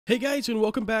Hey guys, and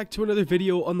welcome back to another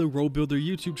video on the Builder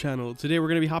YouTube channel. Today we're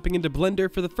going to be hopping into Blender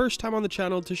for the first time on the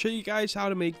channel to show you guys how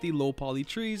to make the Lowpoly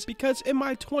trees, because in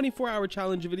my 24-hour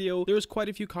challenge video, there was quite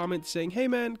a few comments saying, hey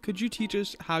man, could you teach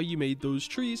us how you made those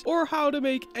trees, or how to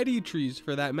make any trees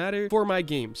for that matter, for my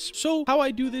games. So how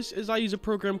I do this is I use a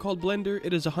program called Blender.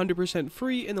 It is 100%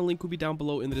 free, and the link will be down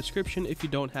below in the description if you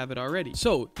don't have it already.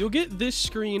 So you'll get this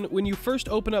screen when you first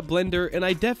open up Blender, and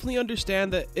I definitely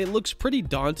understand that it looks pretty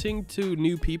daunting to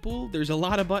new people. There's a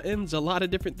lot of buttons, a lot of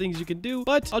different things you can do,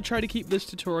 but I'll try to keep this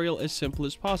tutorial as simple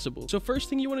as possible. So first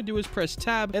thing you want to do is press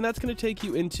tab, and that's going to take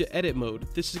you into edit mode.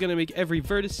 This is going to make every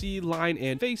vertice, line,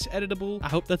 and face editable. I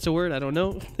hope that's a word, I don't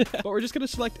know. But we're just going to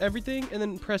select everything and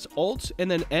then press Alt and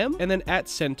then M and then at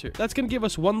center. That's going to give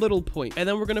us one little point, and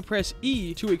then we're going to press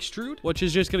E to extrude, which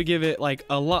is just going to give it like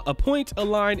a point, a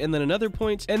line, and then another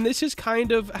point. And this is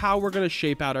kind of how we're going to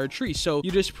shape out our tree. So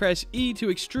you just press E to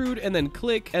extrude and then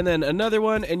click and then another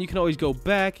one, and you can always go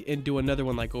back and do another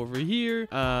one like over here.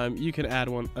 You can add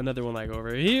another one like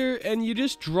over here, and you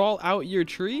just draw out your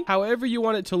tree however you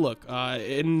want it to look.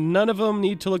 And none of them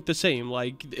need to look the same.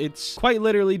 Like, it's quite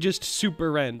literally just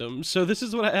super random. So this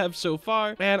is what I have so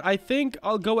far, and I think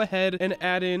I'll go ahead and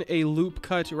add in a loop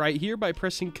cut right here by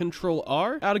pressing Control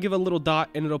R. That'll give a little dot,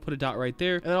 and it'll put a dot right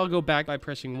there, and then I'll go back by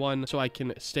pressing 1 so I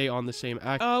can stay on the same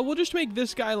axis. We'll just make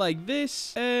this guy like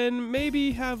this, and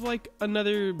maybe have like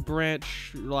another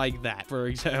branch like that, for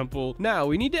example. Now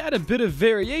we need to add a bit of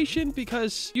variation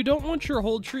because you don't want your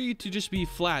whole tree to just be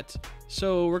flat.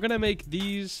 So we're gonna make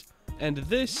these and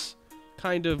this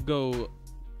kind of go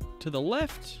to the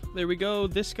left. There we go.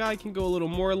 This guy can go a little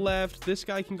more left. This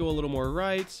guy can go a little more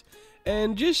right.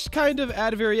 And just kind of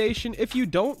add variation. If you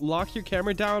don't lock your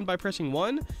camera down by pressing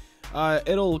 1,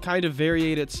 it'll kind of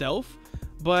variate itself.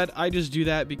 But I just do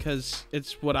that because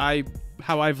it's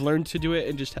how I've learned to do it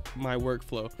and just my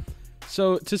workflow.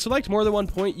 So to select more than one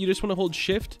point, you just want to hold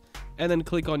shift and then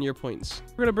click on your points.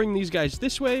 We're going to bring these guys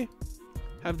this way,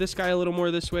 have this guy a little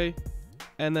more this way,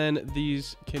 and then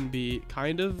these can be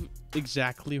kind of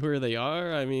exactly where they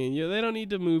are. I mean, they don't need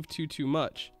to move too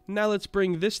much. Now let's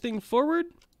bring this thing forward,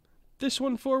 this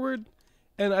one forward,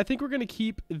 and I think we're going to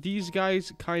keep these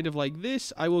guys kind of like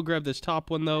this. I will grab this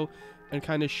top one though and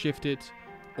kind of shift it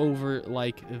over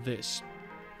like this.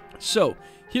 So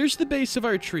here's the base of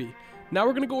our tree. Now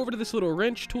we're going to go over to this little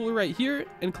wrench tool right here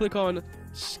and click on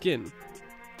skin,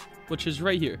 which is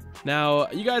right here. Now,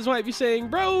 you guys might be saying,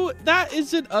 bro, that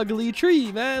is an ugly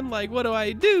tree, man. Like, what do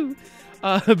I do?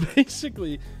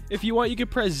 Basically, if you want, you can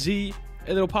press Z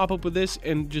and it'll pop up with this,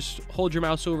 and just hold your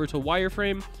mouse over to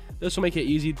wireframe. This will make it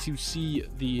easy to see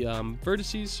the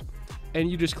vertices,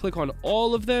 and you just click on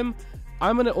all of them.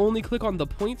 I'm going to only click on the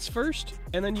points first,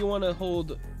 and then you want to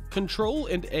hold Control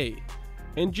and A.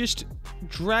 And just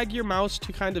drag your mouse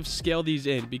to kind of scale these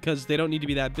in because they don't need to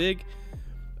be that big.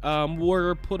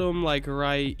 Or put them like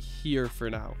right here for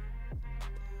now.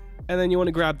 And then you want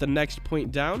to grab the next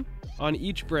point down on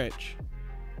each branch.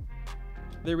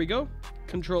 There we go.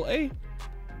 Control A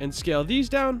and scale these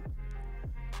down.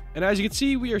 And as you can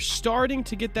see, we are starting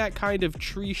to get that kind of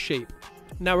tree shape.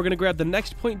 Now we're going to grab the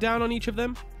next point down on each of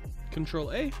them.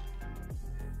 Control A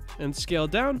and scale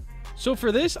down. So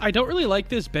for this, I don't really like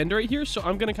this bend right here, so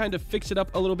I'm going to kind of fix it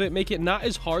up a little bit, make it not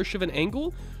as harsh of an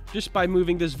angle, just by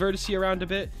moving this vertice around a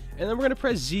bit. And then we're going to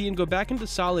press Z and go back into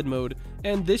solid mode,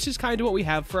 and this is kind of what we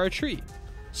have for our tree.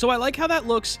 So I like how that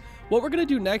looks. What we're going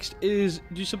to do next is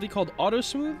do something called auto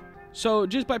smooth. So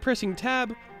just by pressing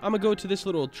tab, I'm going to go to this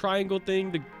little triangle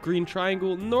thing, the green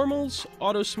triangle, normals,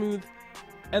 auto smooth,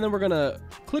 and then we're going to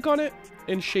click on it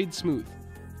and shade smooth.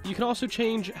 You can also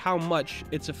change how much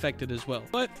it's affected as well,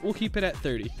 but we'll keep it at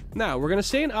 30. Now, we're going to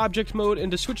stay in object mode,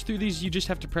 and to switch through these, you just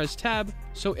have to press tab.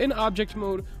 So in object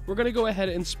mode, we're going to go ahead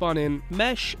and spawn in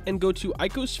mesh and go to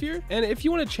icosphere. And if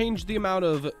you want to change the amount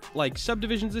of like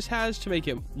subdivisions this has to make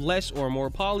it less or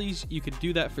more polys, you could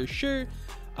do that for sure.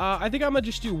 I think I'm going to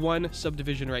just do one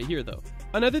subdivision right here though.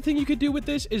 Another thing you could do with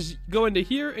this is go into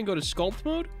here and go to sculpt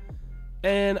mode.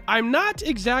 And I'm not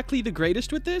exactly the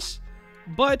greatest with this,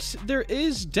 but there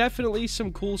is definitely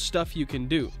some cool stuff you can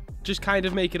do. Just kind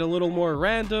of make it a little more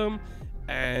random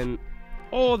and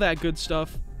all that good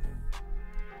stuff.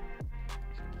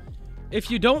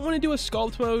 If you don't want to do a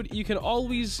sculpt mode, you can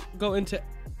always go into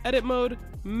edit mode,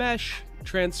 mesh,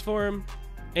 transform,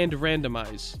 and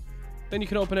randomize. Then you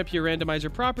can open up your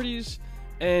randomizer properties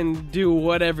and do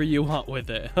whatever you want with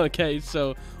it. Okay,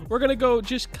 so we're going to go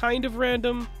just kind of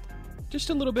random,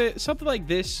 just a little bit, something like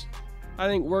this. I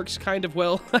think works kind of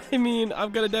well. I mean,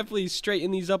 I'm going to definitely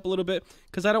straighten these up a little bit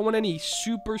because I don't want any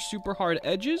super hard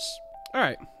edges. All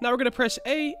right, now we're going to press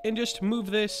A and just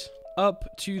move this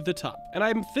up to the top. And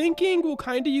I'm thinking we'll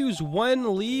kind of use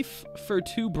one leaf for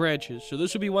 2 branches. So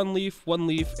this would be one leaf,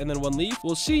 and then one leaf.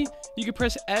 We'll see. You can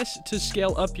press S to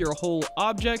scale up your whole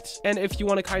object. And if you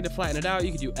want to kind of flatten it out,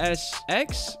 you can do S,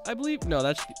 X, I believe. No,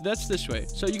 that's this way.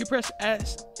 So you can press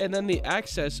S and then the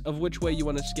axis of which way you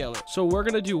want to scale it. So we're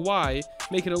going to do Y,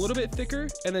 make it a little bit thicker,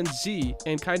 and then Z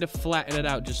and kind of flatten it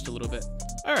out just a little bit.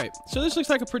 All right, so this looks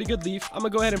like a pretty good leaf. I'm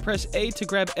gonna go ahead and press A to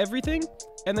grab everything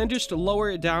and then just lower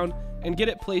it down and get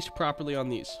it placed properly on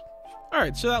these. All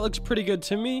right, so that looks pretty good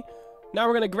to me. Now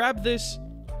we're gonna grab this,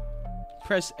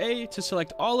 press A to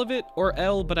select all of it, or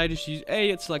L, but I just use A.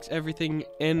 It selects everything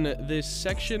in this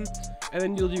section. And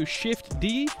then you'll do Shift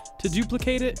D to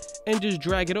duplicate it and just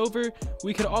drag it over.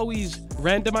 We could always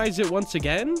randomize it once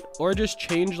again, or just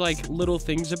change like little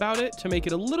things about it to make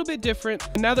it a little bit different.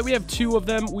 And now that we have 2 of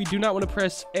them, we do not want to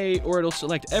press A or it'll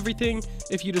select everything.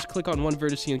 If you just click on one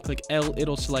vertex and click L,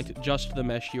 it'll select just the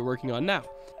mesh you're working on now.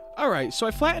 Alright, so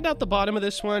I flattened out the bottom of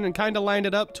this one and kind of lined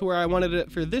it up to where I wanted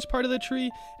it for this part of the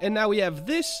tree. And now we have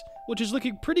this, which is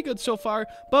looking pretty good so far,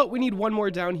 but we need one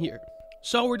more down here.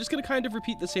 So we're just going to kind of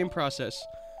repeat the same process.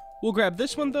 We'll grab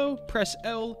this one though, press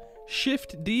L,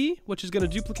 Shift D, which is going to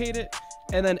duplicate it,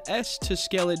 and then S to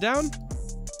scale it down.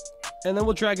 And then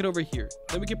we'll drag it over here.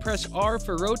 Then we can press R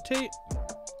for rotate,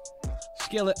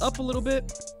 scale it up a little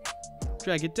bit,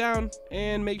 drag it down,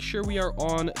 and make sure we are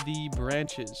on the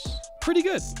branches. Pretty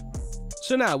good.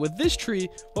 So now with this tree,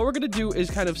 what we're going to do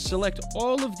is kind of select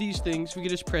all of these things. We can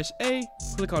just press A,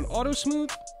 click on auto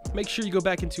smooth, make sure you go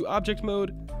back into object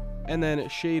mode, and then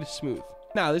shade smooth.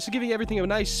 Now this is giving everything a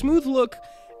nice smooth look,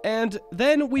 and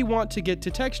then we want to get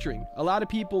to texturing. A lot of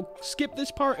people skip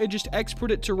this part and just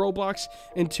export it to Roblox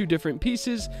in 2 different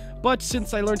pieces, but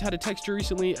since I learned how to texture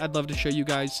recently, I'd love to show you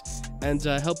guys and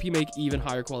help you make even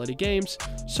higher quality games.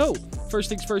 So first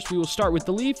things first, we will start with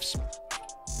the leaves.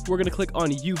 We're going to click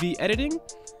on UV editing,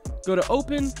 go to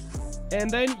open, and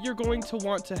then you're going to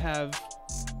want to have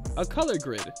a color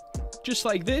grid just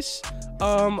like this.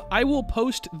 I will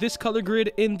post this color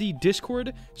grid in the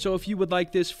Discord, so if you would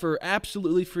like this for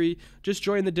absolutely free, just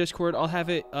join the Discord. I'll have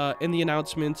it in the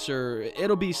announcements, or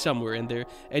it'll be somewhere in there,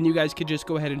 and you guys could just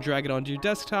go ahead and drag it onto your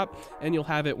desktop and you'll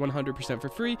have it 100% for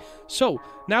free. So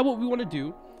now what we want to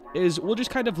do is we'll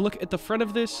just kind of look at the front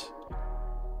of this,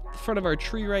 the front of our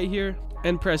tree right here,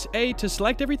 and press A to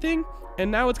select everything,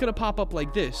 and now it's going to pop up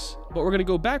like this. But we're going to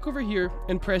go back over here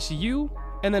and press U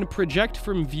and then project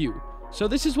from view. So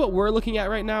this is what we're looking at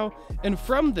right now, and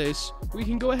from this we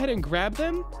can go ahead and grab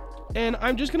them, and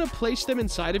I'm just going to place them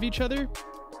inside of each other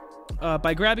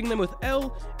by grabbing them with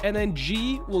L, and then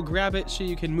G will grab it so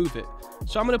you can move it.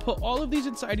 So I'm going to put all of these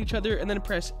inside each other and then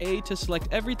press A to select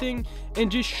everything and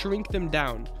just shrink them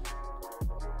down.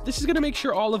 This is going to make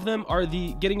sure all of them are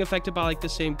getting affected by like the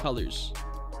same colors.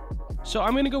 So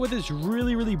I'm going to go with this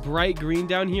really bright green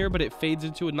down here, but it fades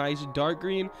into a nice dark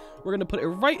green. We're going to put it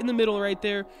right in the middle right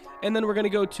there. And then we're going to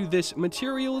go to this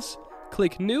materials,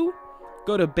 click new,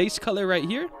 go to base color right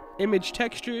here, image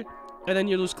texture, and then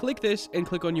you'll just click this and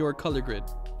click on your color grid.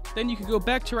 Then you can go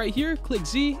back to right here, click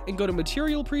Z, and go to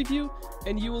material preview,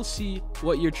 and you will see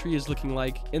what your tree is looking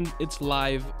like in its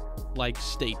live like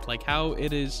state, like how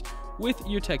it is with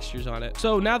your textures on it.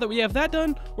 So now that we have that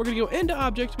done, we're going to go into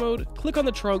object mode, click on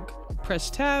the trunk, press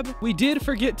tab. We did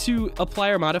forget to apply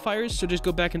our modifiers, so just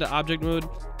go back into object mode,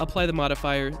 apply the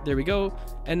modifier, there we go.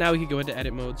 And now we can go into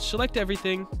edit mode, select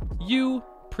everything, U,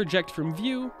 project from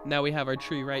view. Now we have our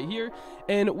tree right here.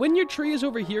 And when your tree is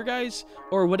over here, guys,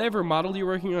 or whatever model you're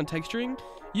working on texturing,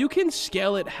 you can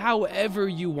scale it however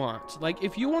you want. Like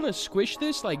if you want to squish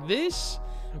this like this,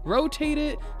 rotate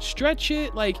it, stretch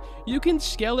it, like you can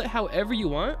scale it however you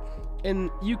want,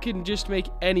 and you can just make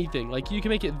anything. Like you can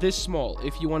make it this small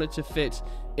if you want it to fit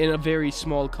in a very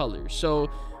small color.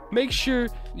 So make sure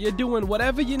you're doing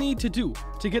whatever you need to do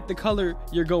to get the color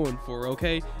you're going for,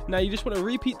 okay? Now you just want to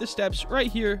repeat the steps right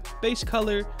here, base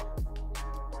color,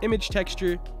 image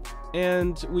texture,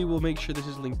 and we will make sure this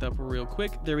is linked up real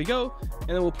quick. There we go. And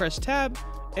then we'll press tab,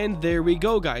 and there we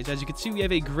go, guys. As you can see, we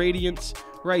have a gradient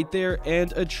right there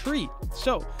and a tree.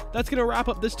 So that's gonna wrap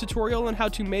up this tutorial on how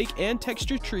to make and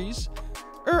texture trees.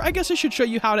 Or I guess I should show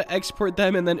you how to export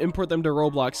them and then import them to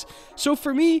Roblox. So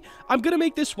for me, I'm gonna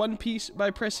make this one piece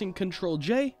by pressing Ctrl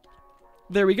J.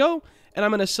 There we go. And I'm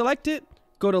gonna select it,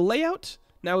 go to layout.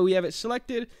 Now we have it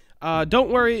selected. Don't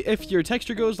worry if your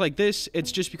texture goes like this,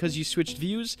 it's just because you switched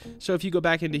views. So if you go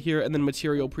back into here and then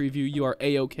material preview, you are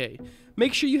a-okay.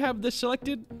 Make sure you have this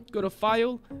selected, go to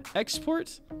file,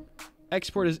 export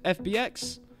as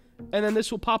FBX, and then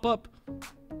this will pop up.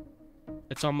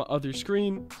 It's on my other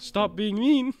screen. Stop being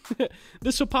mean.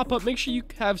 This will pop up. Make sure you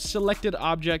have selected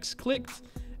objects clicked.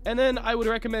 And then I would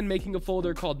recommend making a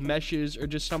folder called meshes or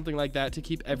just something like that to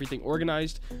keep everything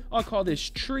organized. I'll call this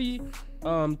tree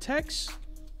text,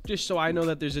 just so I know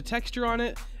that there's a texture on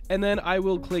it. And then I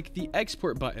will click the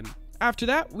export button. After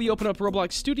that, we open up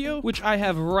Roblox Studio, which I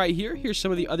have right here. Here's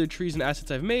some of the other trees and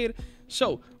assets I've made.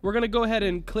 So we're going to go ahead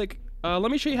and click.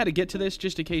 Let me show you how to get to this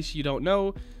just in case you don't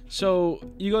know. So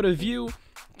you go to View,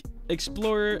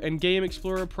 Explorer, and Game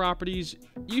Explorer properties.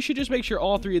 You should just make sure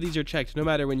all three of these are checked no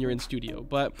matter when you're in Studio,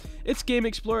 but it's Game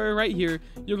Explorer right here.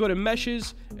 You'll go to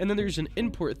Meshes, and then there's an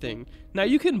import thing. Now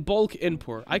you can bulk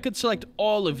import. I could select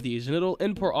all of these and it'll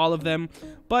import all of them,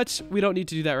 but we don't need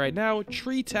to do that right now.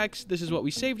 Tree text, this is what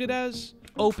we saved it as.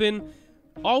 Open.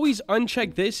 Always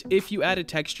uncheck this if you add a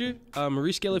texture.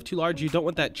 Rescale if too large, you don't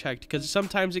want that checked because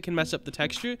sometimes it can mess up the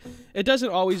texture. It doesn't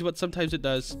always, but sometimes it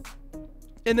does.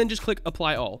 And then just click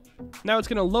apply all. Now it's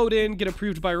gonna load in, get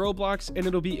approved by Roblox, and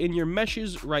it'll be in your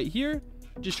meshes right here.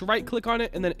 Just right click on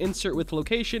it and then insert with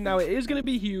location. Now it is gonna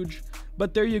be huge,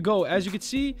 but there you go. As you can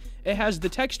see, it has the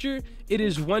texture. It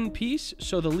is one piece,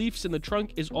 so the leaves and the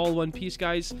trunk is all one piece,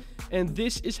 guys. And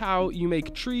this is how you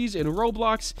make trees in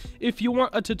Roblox. If you want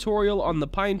a tutorial on the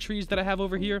pine trees that I have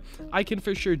over here, I can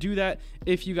for sure do that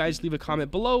if you guys leave a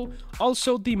comment below.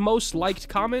 Also, the most liked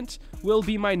comment will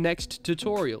be my next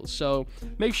tutorial, so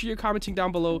make sure you're commenting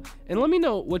down below and let me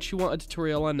know what you want a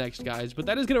tutorial on next, guys. But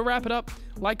that is gonna wrap it up.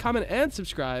 Like, comment, and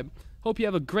subscribe. Hope you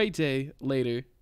have a great day. Later.